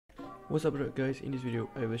What's up guys, in this video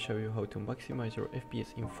I will show you how to maximize your FPS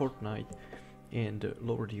in Fortnite and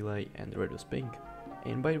lower delay and reduce ping.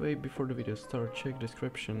 And by the way, before the video starts, check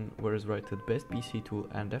description where is rated best PC tool,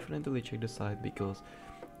 and definitely check the site, because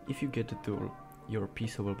if you get the tool your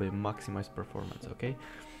PC will be maximized performance. Okay,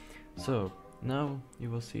 so now you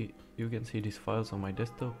can see these files on my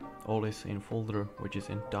desktop. All is in folder which is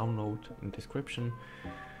in download in description.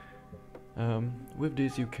 With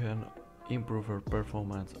this you can improve your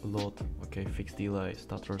performance a lot. Okay, fix delay,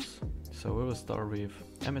 stutters. So we will start with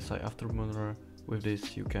MSI Afterburner. With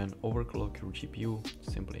this you can overclock your GPU,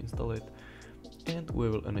 simply install it, and we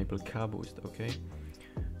will enable K-Boost. Okay,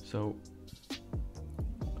 so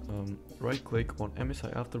right click on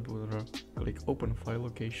MSI Afterburner, click open file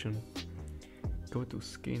location, go to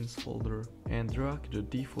skins folder and drag the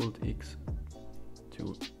default X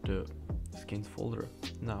to the skins folder.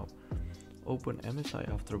 Now open MSI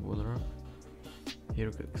Afterburner. Here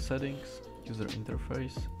click settings, user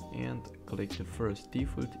interface, and click the first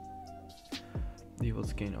default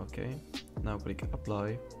skin. Okay, now click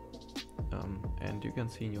apply, and you can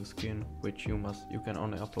see new skin which you can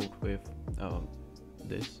only upload with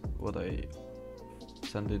this what I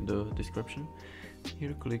sent in the description.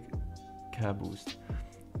 Here click K-Boost.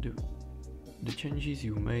 The changes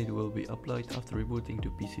you made will be applied after rebooting the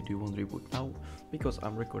PC. Do you want reboot now? Because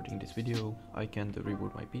I'm recording this video, I can't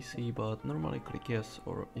reboot my PC, but normally click yes,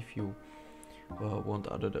 or if you want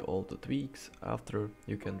all the tweaks after,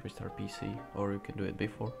 you can restart PC, or you can do it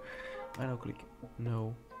before. I now click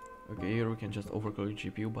no. Okay, here we can just overclock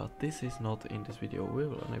GPU, but this is not in this video. We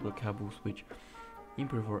will enable K-Boost, which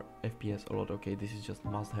improve our FPS a lot. Okay, this is just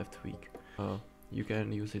must-have tweak. You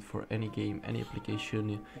can use it for any game, any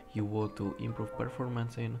application you want to improve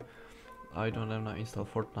performance in. I don't have now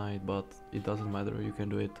installed Fortnite, but it doesn't matter, you can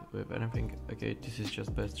do it with anything. Okay, this is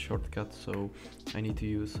just best shortcut, so I need to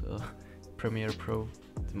use Premiere Pro,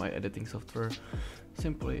 my editing software.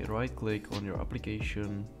 Simply right click on your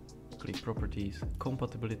application, click properties,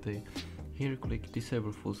 compatibility. Here click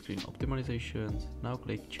disable full screen optimizations. Now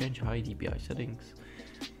click change high DPI settings.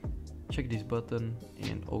 Check this button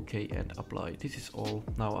and OK and apply. This is all.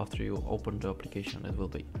 Now after you open the application it will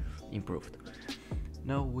be improved.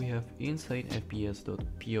 Now we have insane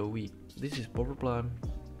fps.pov. This is power plan.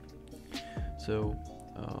 So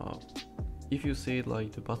if you see it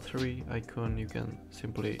like the battery icon, you can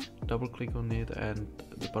simply double click on it and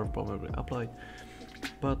the power plan will be applied.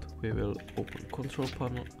 But we will open control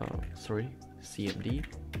panel, CMD.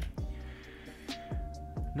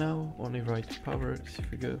 Now on the right power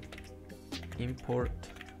figure, import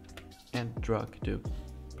and drag the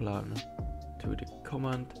plan to the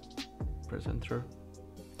command, press enter.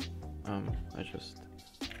 I just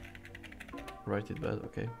write it bad.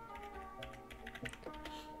 Okay,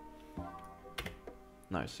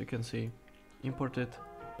 nice, you can see imported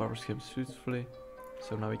power scheme successfully.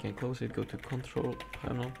 So now we can close it, go to control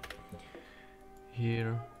panel.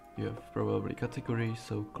 Here you have probably categories,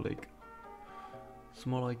 so click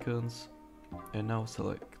small icons and now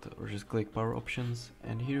select or just click power options,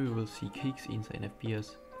 and here you will see Kicks Insane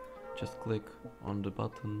FPS. Just click on the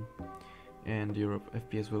button and your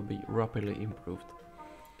FPS will be rapidly improved.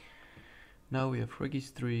 Now we have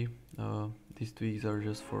registry. These tweaks are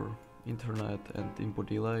just for internet and input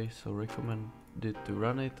delay, so recommended to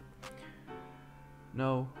run it.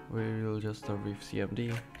 Now we will just start with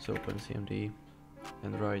CMD, so open CMD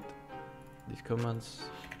and write these commands.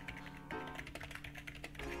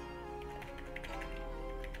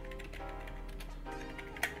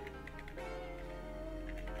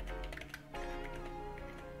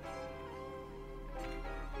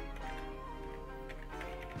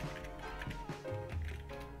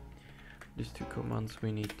 These two commands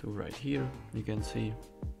we need to write here. You can see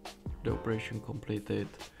the operation completed,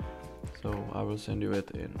 so I will send you it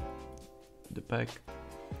in the pack.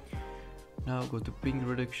 Now go to ping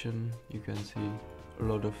reduction. You can see a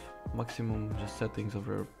lot of maximum just settings of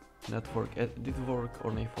your network. It did work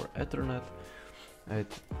only for Ethernet.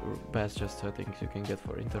 Best just settings you can get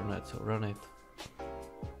for internet, so run it.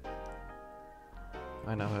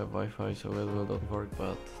 I now have Wi-Fi, so it will not work,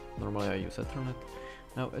 but normally I use Ethernet.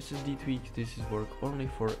 Now SSD tweaks, this is work only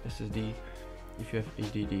for SSD. If you have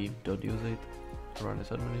ADD, don't use it. Run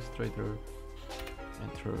as administrator,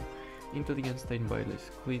 enter intelligent standby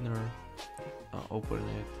list cleaner, open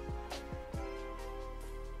it.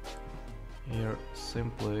 Here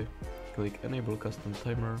simply click enable custom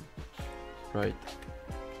timer, right,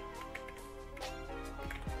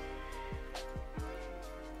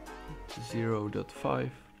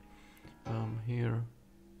 .5. Here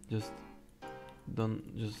just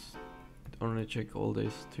only check all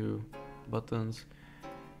these two buttons.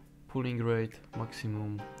 pooling rate,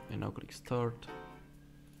 maximum, and now click start.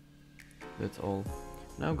 That's all.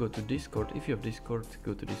 Now go to Discord. If you have Discord,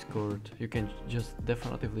 go to Discord. You can just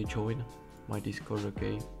definitively join my Discord,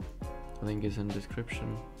 okay? Link is in the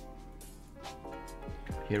description.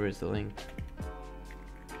 Here is the link.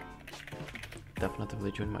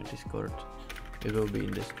 Definitively join my Discord. It will be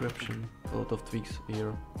in description. A lot of tweaks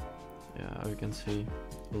here. Yeah, you can see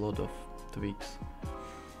a lot of tweaks.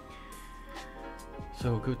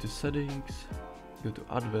 So go to settings, go to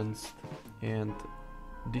advanced and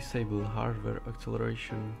disable hardware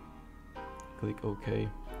acceleration. Click OK.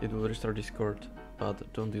 It will restart Discord,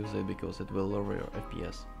 but don't use it because it will lower your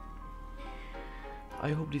FPS. I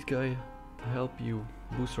hope this guide help you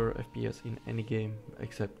boost your FPS in any game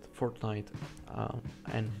except Fortnite,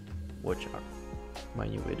 and watch my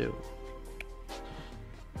new video.